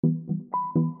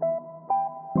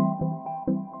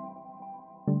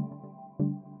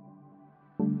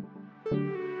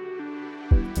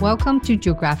Welcome to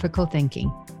Geographical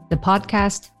Thinking, the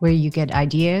podcast where you get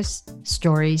ideas,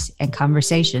 stories, and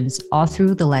conversations all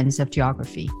through the lens of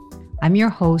geography. I'm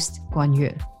your host, Guan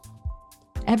Yue.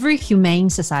 Every humane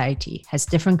society has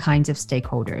different kinds of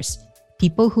stakeholders: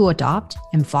 people who adopt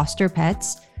and foster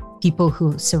pets, people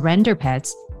who surrender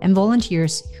pets, and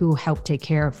volunteers who help take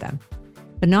care of them.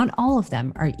 But not all of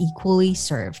them are equally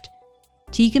served.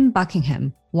 Tegan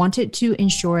Buckingham wanted to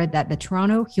ensure that the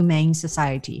Toronto Humane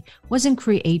Society wasn't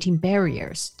creating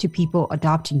barriers to people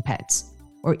adopting pets,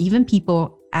 or even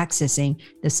people accessing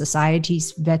the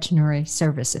society's veterinary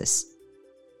services.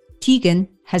 Tegan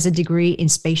has a degree in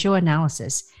spatial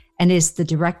analysis and is the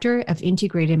Director of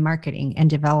Integrated Marketing and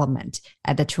Development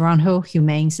at the Toronto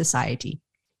Humane Society.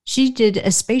 She did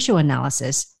a spatial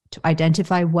analysis to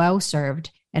identify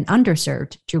well-served and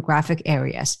underserved geographic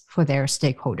areas for their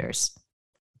stakeholders.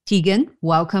 Tegan,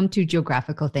 welcome to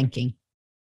Geographical Thinking.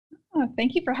 Oh,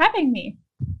 thank you for having me.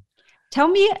 Tell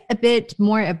me a bit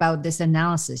more about this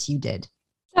analysis you did.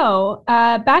 So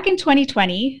back in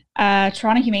 2020,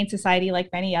 Toronto Humane Society, like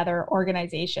many other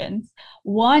organizations,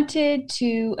 wanted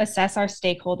to assess our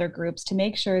stakeholder groups to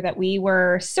make sure that we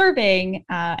were serving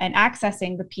and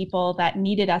accessing the people that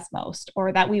needed us most,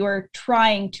 or that we were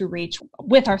trying to reach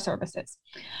with our services.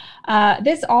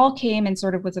 This all came and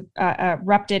sort of was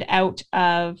erupted out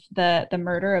of the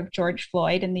murder of George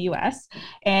Floyd in the US.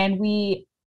 And we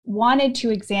wanted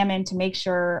to examine to make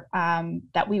sure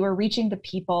that we were reaching the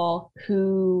people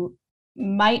who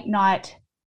might not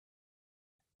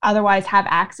otherwise have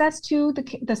access to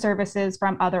the services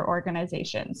from other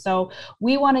organizations. So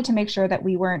we wanted to make sure that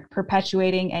we weren't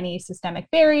perpetuating any systemic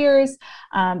barriers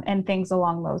and things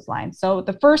along those lines. So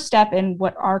the first step in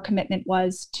what our commitment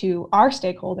was to our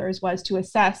stakeholders was to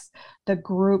assess the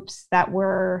groups that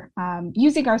were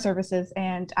using our services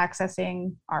and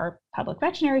accessing our public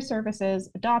veterinary services,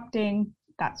 adopting,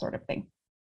 that sort of thing.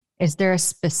 Is there a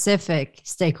specific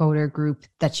stakeholder group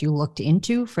that you looked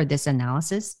into for this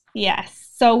analysis? Yes.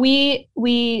 So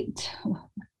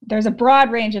there's a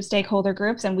broad range of stakeholder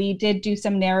groups, and we did do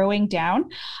some narrowing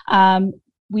down.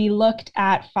 We looked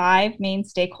at 5 main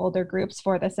stakeholder groups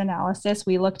for this analysis.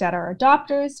 We looked at our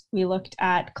adopters. We looked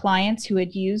at clients who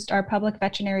had used our public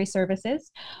veterinary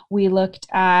services. We looked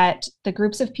at the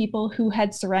groups of people who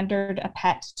had surrendered a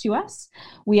pet to us.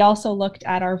 We also looked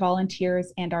at our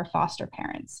volunteers and our foster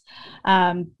parents.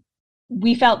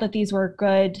 We felt that these were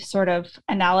good sort of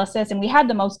analysis, and we had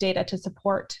the most data to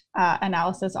support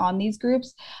analysis on these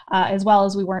groups, as well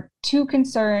as we weren't too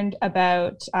concerned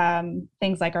about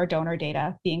things like our donor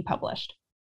data being published.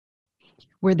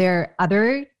 Were there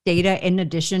other data in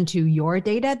addition to your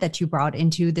data that you brought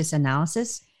into this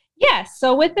analysis? Yes.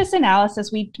 So with this analysis,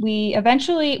 we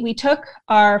took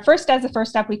our first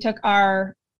step, we took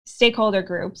our stakeholder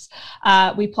groups.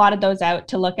 We plotted those out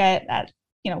to look at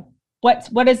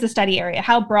what is the study area?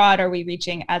 How broad are we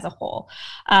reaching as a whole?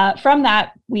 From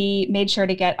that, we made sure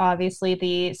to get obviously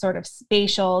the sort of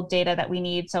spatial data that we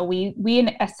need. So we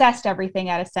assessed everything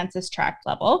at a census tract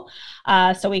level,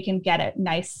 so we can get a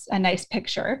nice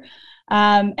picture.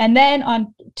 And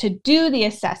then to do the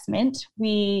assessment,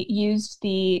 we used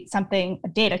a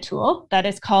data tool that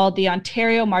is called the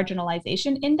Ontario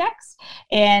Marginalization Index,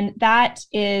 and that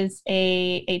is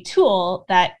a tool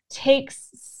that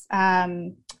takes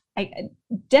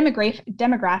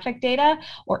demographic data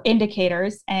or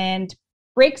indicators and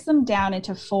breaks them down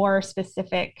into 4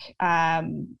 specific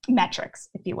metrics,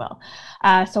 if you will.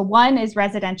 So one is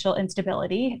residential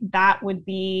instability. That would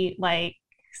be like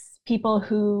people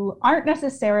who aren't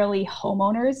necessarily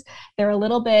homeowners. They're a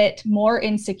little bit more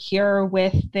insecure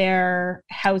with their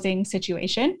housing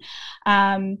situation.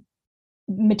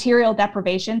 Material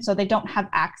deprivation, so they don't have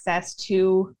access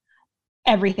to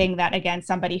everything that, again,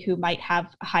 somebody who might have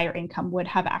a higher income would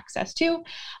have access to.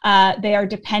 They are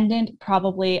dependent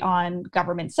probably on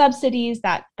government subsidies,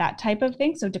 that type of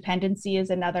thing. So dependency is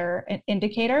another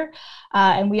indicator.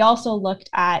 And we also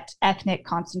looked at ethnic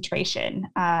concentration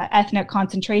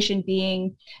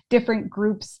being different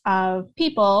groups of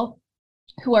people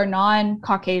who are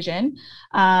non-Caucasian.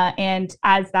 And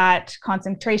as that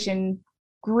concentration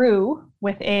grew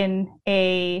within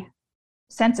a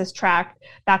census tract,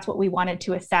 that's what we wanted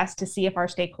to assess to see if our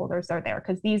stakeholders are there,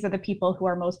 because these are the people who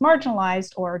are most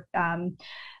marginalized or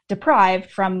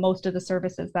deprived from most of the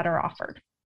services that are offered.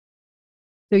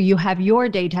 So you have your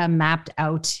data mapped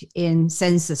out in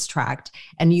census tract,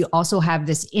 and you also have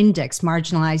this index,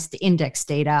 marginalized index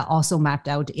data also mapped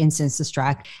out in census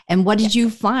tract. And what did you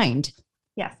find?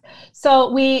 Yes. So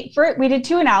we did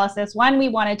two analysis. One, we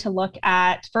wanted to look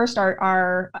at first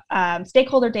our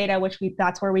stakeholder data,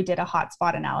 that's where we did a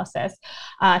hotspot analysis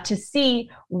to see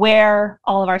where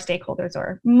all of our stakeholders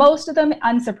are. Most of them,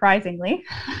 unsurprisingly,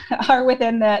 are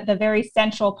within the very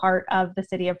central part of the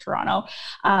city of Toronto.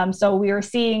 So we were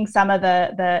seeing some of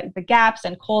the gaps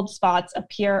and cold spots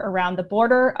appear around the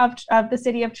border of the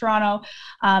city of Toronto,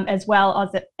 as well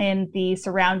as in the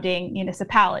surrounding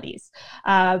municipalities,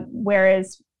 whereas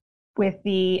with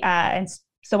and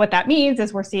so what that means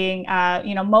is we're seeing,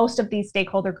 most of these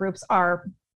stakeholder groups are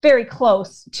very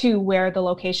close to where the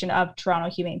location of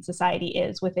Toronto Humane Society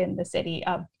is within the city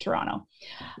of Toronto.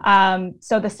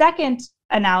 So the second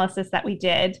analysis that we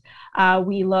did,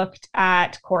 we looked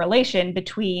at correlation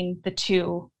between the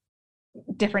two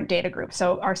different data groups,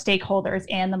 so our stakeholders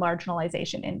and the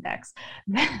marginalization index.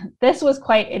 This was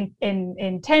quite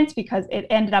intense because it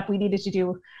ended up we needed to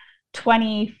do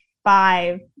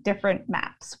 25 different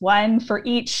maps, one for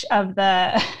each of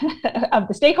the of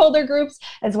the stakeholder groups,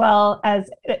 as well as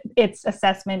its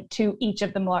assessment to each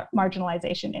of the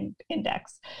marginalization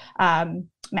index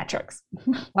metrics.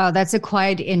 Wow, that's a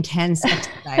quite intense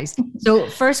exercise. So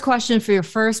first question for your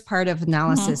first part of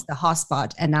analysis, the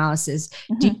hotspot analysis,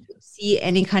 do you see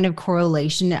any kind of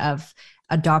correlation of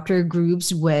adopter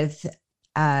groups with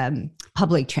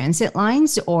public transit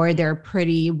lines, or they're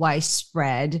pretty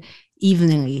widespread,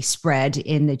 evenly spread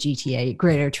in the GTA,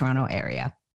 Greater Toronto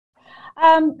area?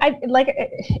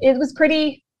 It was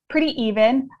pretty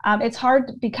even. It's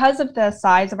hard because of the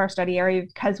size of our study area,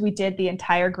 because we did the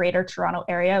entire Greater Toronto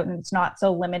area and it's not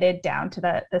so limited down to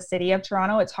the city of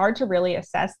Toronto. It's hard to really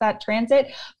assess that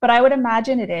transit, but I would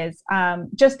imagine it is.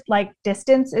 Just like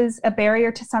distance is a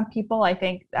barrier to some people, I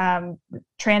think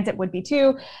transit would be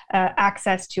too,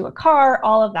 access to a car,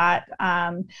 all of that.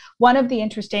 One of the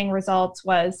interesting results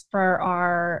was for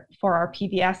our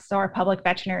PVS, so our public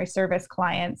veterinary service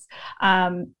clients,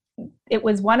 it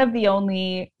was one of the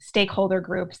only stakeholder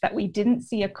groups that we didn't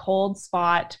see a cold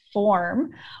spot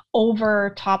form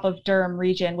over top of Durham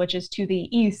region, which is to the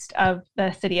east of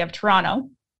the city of Toronto.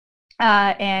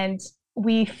 And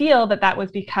we feel that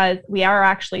was because we are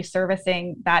actually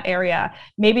servicing that area,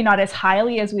 maybe not as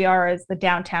highly as we are as the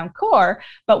downtown core,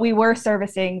 but we were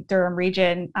servicing Durham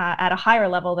region at a higher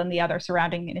level than the other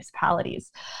surrounding municipalities.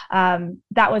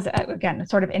 That was, again,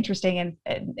 sort of interesting,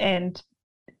 and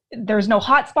there's no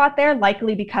hotspot there,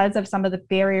 likely because of some of the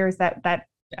barriers that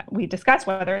we discussed,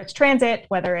 whether it's transit,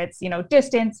 whether it's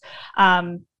distance,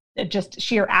 just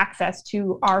sheer access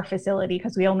to our facility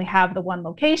because we only have the one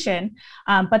location.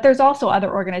 But there's also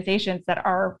other organizations that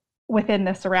are within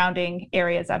the surrounding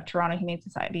areas of Toronto Humane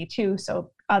Society too.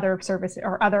 So other service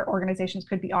or other organizations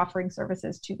could be offering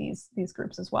services to these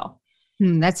groups as well.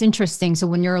 That's interesting. So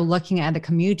when you're looking at the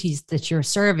communities that you're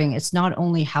serving, it's not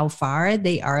only how far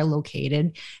they are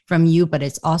located from you, but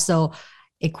it's also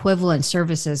equivalent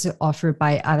services offered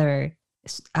by other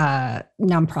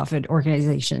nonprofit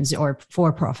organizations or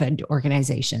for-profit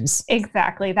organizations.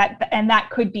 Exactly. That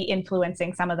could be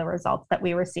influencing some of the results that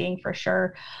we were seeing for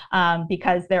sure,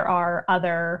 because there are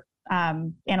other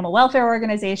animal welfare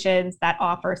organizations that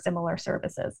offer similar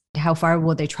services. How far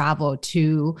will they travel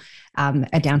to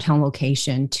a downtown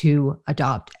location to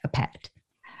adopt a pet?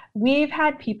 We've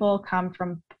had people come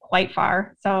from quite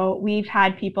far. So we've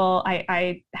had people,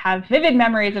 I have vivid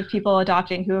memories of people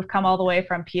adopting who have come all the way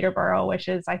from Peterborough, which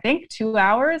is, I think, 2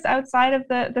 hours outside of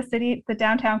the city, the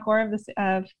downtown core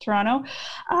of Toronto.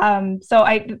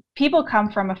 People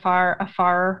come from a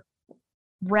far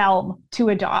realm to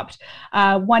adopt.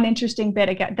 One interesting bit,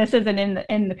 again, this isn't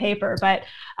in the paper, but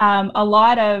a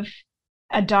lot of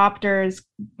adopters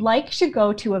like to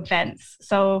go to events.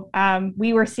 So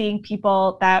we were seeing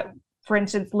people that, for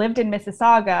instance, lived in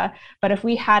Mississauga, but if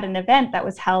we had an event that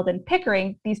was held in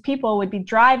Pickering, these people would be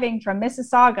driving from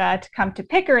Mississauga to come to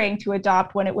Pickering to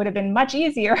adopt, when it would have been much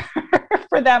easier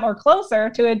for them, or closer,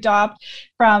 to adopt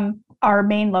from our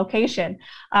main location.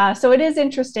 So it is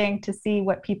interesting to see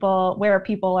where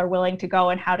people are willing to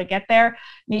go and how to get there.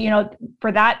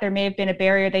 For that, there may have been a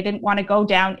barrier. They didn't want to go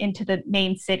down into the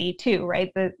main city too,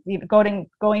 right? Going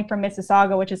from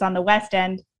Mississauga, which is on the west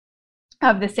end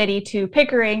of the city, to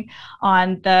Pickering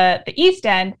on the east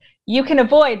end, you can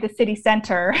avoid the city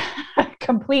center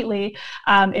completely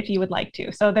if you would like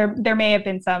to. So there may have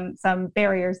been some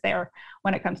barriers there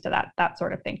when it comes to that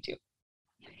sort of thing too.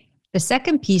 The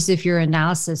second piece of your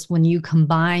analysis, when you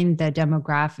combine the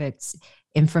demographics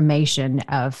information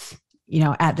of,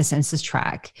 at the census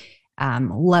tract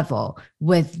level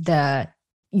with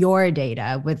your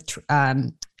data, with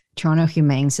Toronto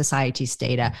Humane Society's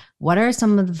data, what are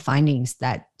some of the findings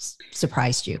that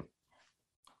surprised you?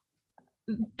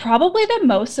 Probably the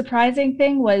most surprising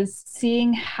thing was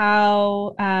seeing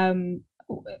how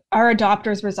our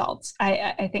adopters' results.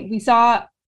 I think we saw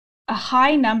a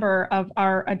high number of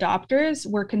our adopters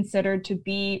were considered to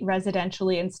be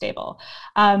residentially unstable.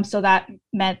 So that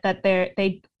meant that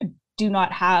they do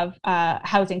not have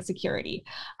housing security.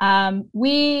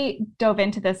 We dove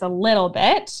into this a little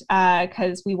bit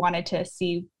because we wanted to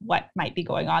see what might be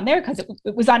going on there because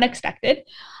it was unexpected.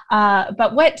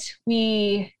 But what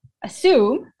we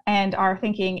assume and our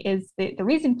thinking is the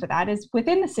reason for that is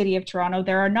within the city of Toronto,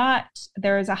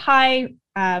 there is a high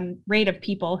rate of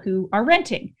people who are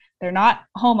renting. They're not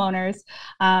homeowners.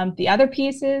 The other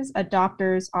piece is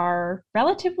adopters are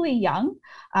relatively young.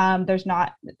 There's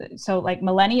not, so like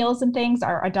millennials and things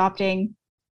are adopting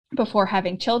before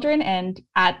having children, and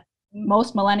at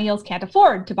most millennials can't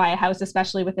afford to buy a house,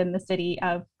 especially within the city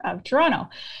of Toronto.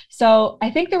 So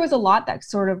I think there was a lot that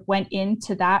sort of went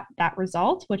into that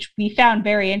result, which we found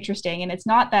very interesting. And it's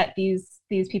not that these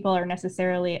people are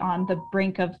necessarily on the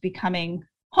brink of becoming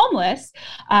homeless,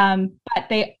 but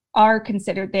they are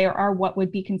what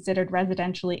would be considered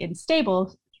residentially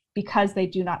unstable because they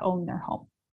do not own their home.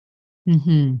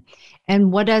 Mm-hmm.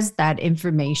 And what does that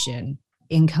information,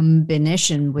 in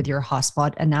combination with your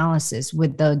hotspot analysis,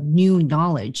 with the new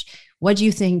knowledge, what do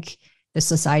you think the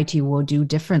society will do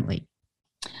differently?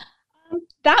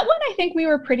 That one, I think we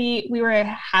were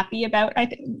happy about.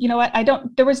 You know what,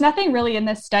 there was nothing really in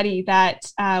this study that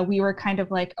we were kind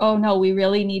of like, oh no, we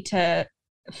really need to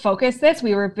focus this.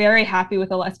 We were very happy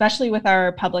with, especially with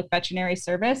our public veterinary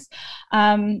service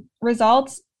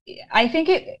results. I think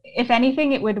if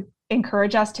anything, it would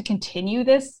encourage us to continue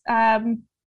this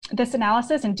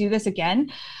analysis and do this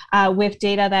again with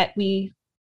data that we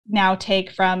now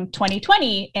take from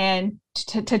 2020 and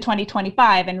to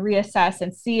 2025 and reassess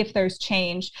and see if there's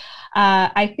change.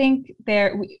 I think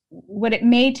what it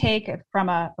may take from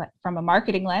a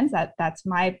marketing lens, that's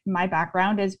my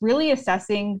background, is really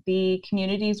assessing the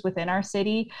communities within our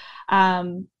city,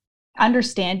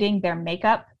 understanding their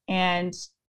makeup and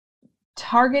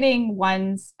targeting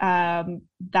ones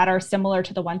that are similar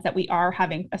to the ones that we are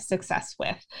having a success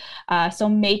with. So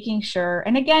making sure,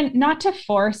 and again, not to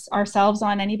force ourselves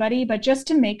on anybody, but just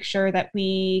to make sure that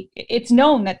it's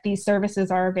known that these services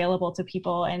are available to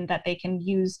people and that they can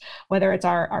use, whether it's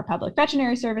our public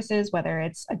veterinary services, whether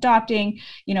it's adopting.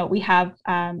 We have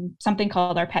something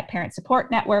called our Pet Parent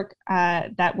Support Network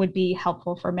that would be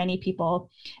helpful for many people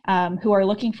who are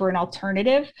looking for an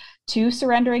alternative to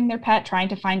surrendering their pet, trying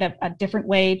to find a different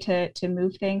way to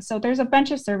move things. So there's a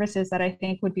bunch of services that I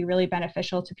think would be really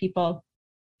beneficial to people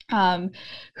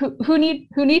who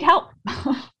need help.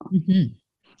 Mm-hmm.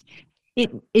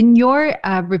 In your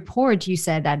report, you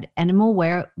said that animal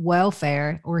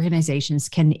welfare organizations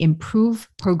can improve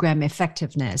program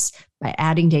effectiveness by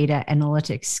adding data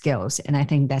analytics skills. And I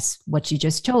think that's what you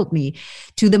just told me,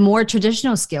 to the more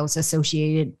traditional skills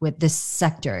associated with this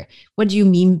sector. What do you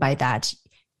mean by that?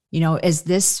 Is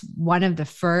this one of the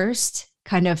first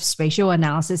kind of spatial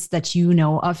analysis that you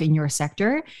know of in your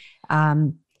sector?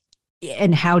 And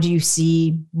how do you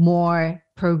see more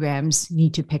programs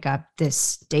need to pick up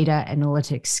this data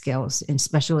analytics skills, and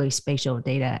especially spatial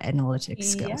data analytics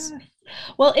skills? Yes.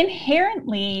 Well,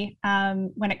 inherently,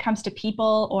 when it comes to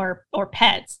people or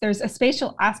pets, there's a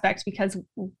spatial aspect because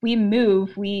we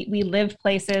move, we live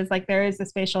places, like there is a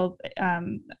spatial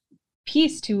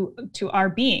piece to our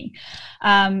being.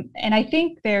 And I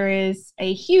think there is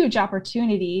a huge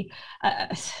opportunity.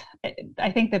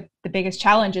 I think that the biggest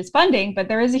challenge is funding, but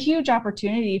there is a huge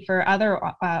opportunity for other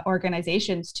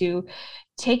organizations to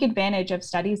take advantage of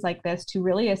studies like this to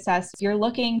really assess. If you're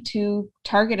looking to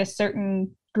target a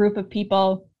certain group of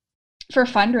people for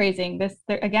fundraising,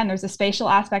 there's a spatial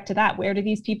aspect to that. Where do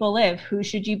these people live? Who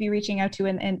should you be reaching out to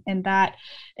in that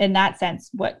sense?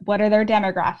 What are their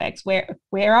demographics?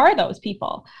 Where are those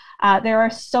people? There are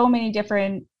so many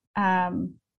different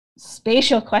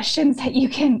spatial questions that you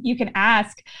can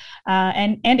ask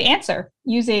and answer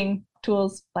using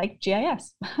tools like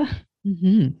GIS.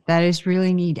 Mm-hmm. That is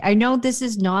really neat. I know this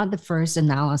is not the first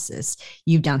analysis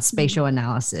you've done, spatial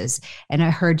analysis, and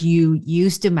I heard you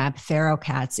used to map feral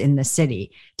cats in the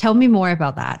city. Tell me more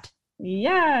about that.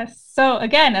 Yes. So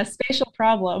again, a spatial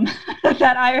problem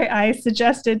that I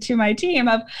suggested to my team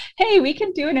of, hey, we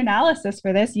can do an analysis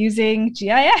for this using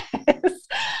GIS.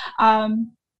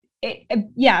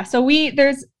 So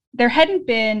there hadn't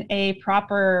been a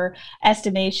proper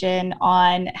estimation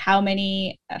on how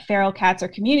many feral cats or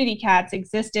community cats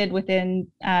existed within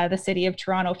the city of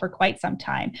Toronto for quite some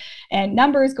time. And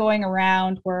numbers going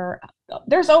around were,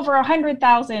 there's over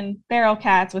 100,000 feral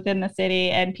cats within the city,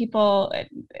 and people,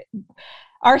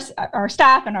 our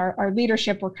staff and our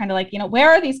leadership were kind of like, where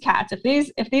are these cats?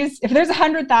 If there's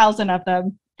 100,000 of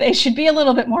them, they should be a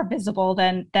little bit more visible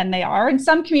than they are. In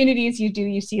some communities,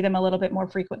 you see them a little bit more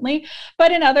frequently,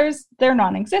 but in others, they're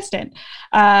non-existent.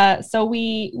 So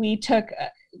we took,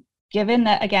 given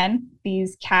that, again,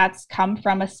 these cats come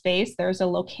from a space, there's a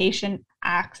location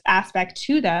aspect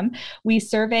to them. We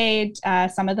surveyed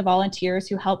some of the volunteers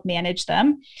who helped manage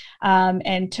them,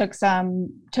 and took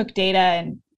data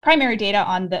and primary data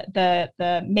on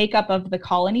the makeup of the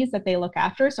colonies that they look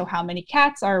after. So how many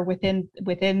cats are within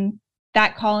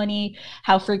that colony,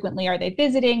 how frequently are they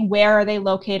visiting, where are they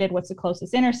located, what's the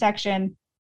closest intersection,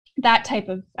 that type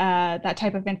of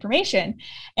information.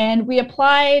 And we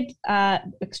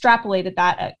extrapolated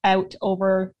that out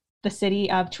over the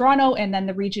city of Toronto and then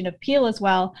the region of Peel as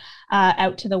well,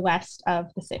 out to the west of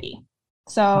the city.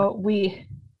 So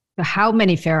how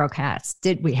many feral cats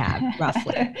did we have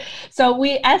roughly? So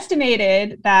we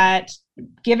estimated that,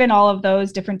 given all of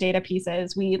those different data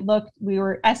pieces, we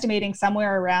were estimating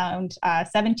somewhere around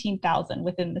 17,000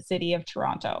 within the city of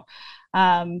Toronto,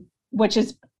 which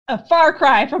is a far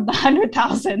cry from the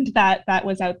 100,000 that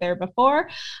was out there before.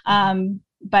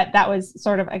 But that was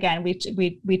sort of, again,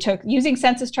 we took, using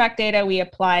census tract data, we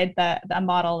applied the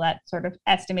model that sort of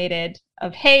estimated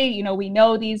of, hey, we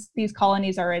know these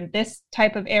colonies are in this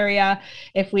type of area.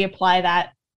 If we apply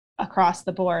that across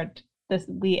the board,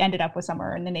 we ended up with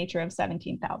somewhere in the nature of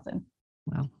 17,000.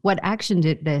 Wow. What action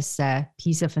did this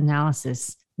piece of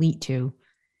analysis lead to?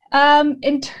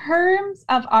 In terms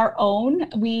of our own,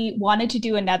 we wanted to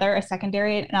do a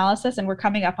secondary analysis, and we're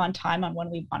coming up on time on when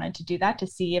we wanted to do that, to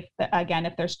see if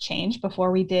there's change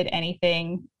before we did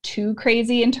anything too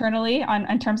crazy internally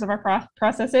in terms of our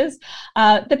processes.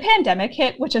 The pandemic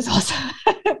hit, which has also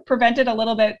prevented a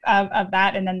little bit of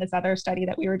that. And then this other study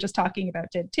that we were just talking about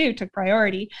took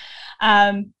priority.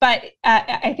 But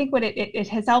I think what it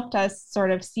has helped us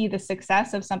sort of see the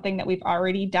success of something that we've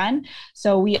already done.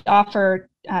 So we offer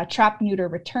trap, neuter,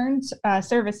 returns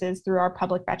services through our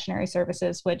public veterinary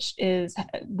services, which is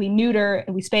we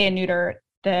spay and neuter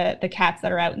the cats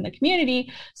that are out in the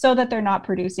community so that they're not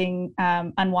producing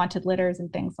unwanted litters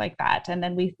and things like that. And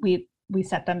then we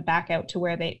set them back out to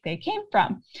where they came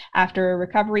from after a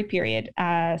recovery period.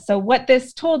 So what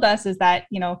this told us is that,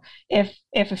 if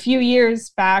a few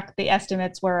years back the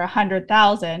estimates were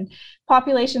 100,000,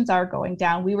 populations are going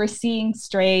down. We were seeing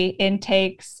stray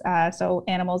intakes, so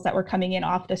animals that were coming in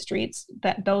off the streets,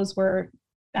 that those were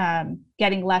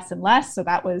getting less and less. So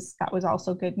that was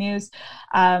also good news.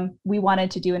 We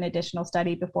wanted to do an additional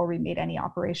study before we made any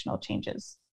operational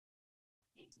changes.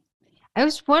 I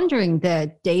was wondering,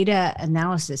 the data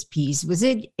analysis piece, was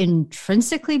it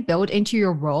intrinsically built into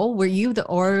your role? Were you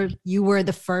were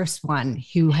the first one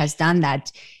who has done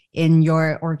that in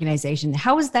your organization?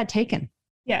 How was that taken?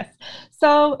 Yes.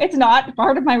 So it's not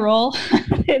part of my role.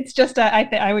 It's just I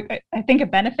think a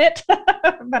benefit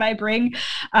that I bring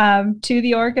to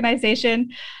the organization.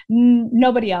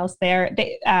 Nobody else there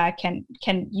can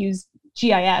use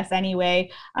GIS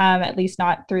anyway, at least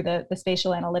not through the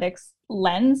spatial analytics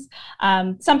lens.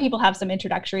 Some people have some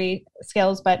introductory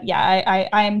skills, but yeah,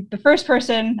 I'm the first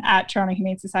person at Toronto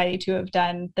Humane Society to have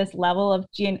done this level of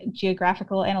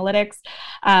geographical analytics.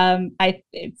 I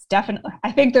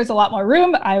think there's a lot more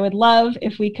room. I would love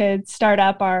if we could start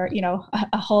up our,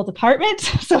 a whole department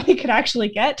so we could actually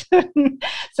get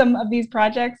some of these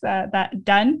projects that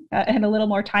done in a little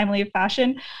more timely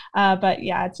fashion. But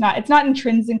yeah, it's not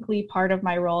intrinsically part of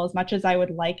my role as much as I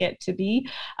would like it to be.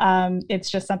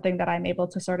 It's just something that I'm able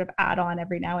to sort of add on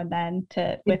every now and then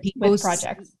with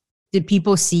projects. Did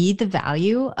people see the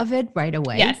value of it right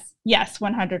away? Yes,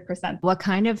 100%. What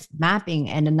kind of mapping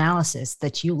and analysis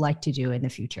that you like to do in the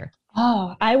future?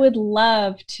 Oh, I would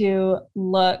love to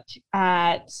look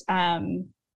at,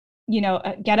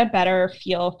 get a better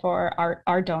feel for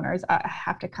our donors. I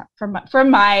have to from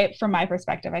my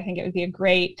perspective, I think it would be a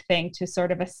great thing to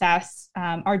sort of assess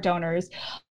our donors,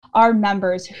 our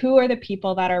members, who are the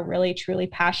people that are really truly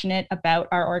passionate about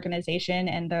our organization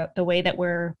and the way that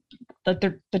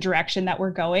the direction that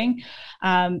we're going.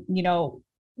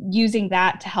 Using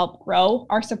that to help grow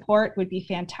our support would be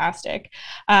fantastic.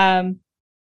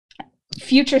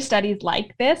 Future studies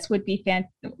like this would be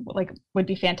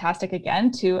fantastic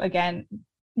to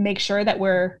make sure that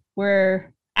we're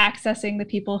accessing the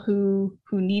people who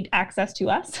need access to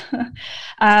us.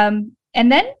 And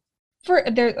then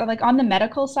on the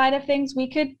medical side of things, we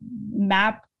could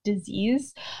map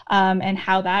disease, and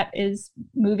how that is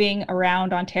moving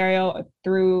around Ontario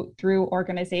through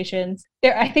organizations.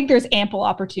 I think there's ample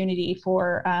opportunity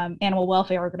for animal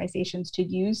welfare organizations to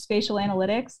use spatial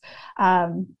analytics.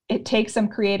 It takes some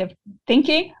creative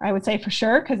thinking, I would say, for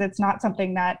sure, because it's not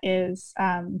something that is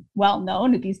well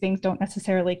known. These things don't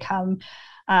necessarily come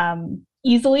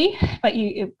easily, but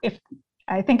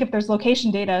I think if there's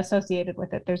location data associated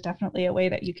with it, there's definitely a way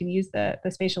that you can use the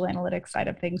spatial analytics side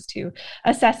of things to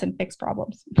assess and fix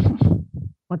problems.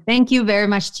 Well, thank you very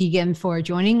much, Tegan, for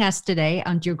joining us today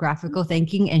on Geographical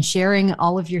Thinking and sharing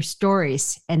all of your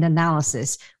stories and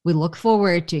analysis. We look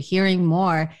forward to hearing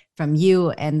more from you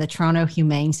and the Toronto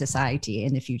Humane Society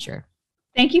in the future.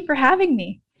 Thank you for having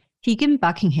me. Tegan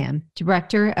Buckingham,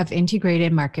 Director of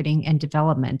Integrated Marketing and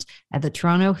Development at the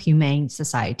Toronto Humane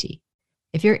Society.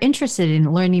 If you're interested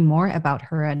in learning more about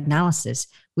her analysis,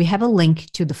 we have a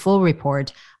link to the full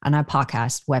report on our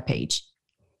podcast webpage.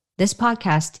 This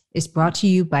podcast is brought to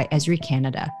you by Esri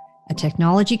Canada, a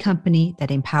technology company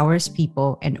that empowers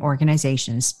people and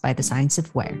organizations by the science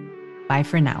of where. Bye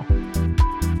for now.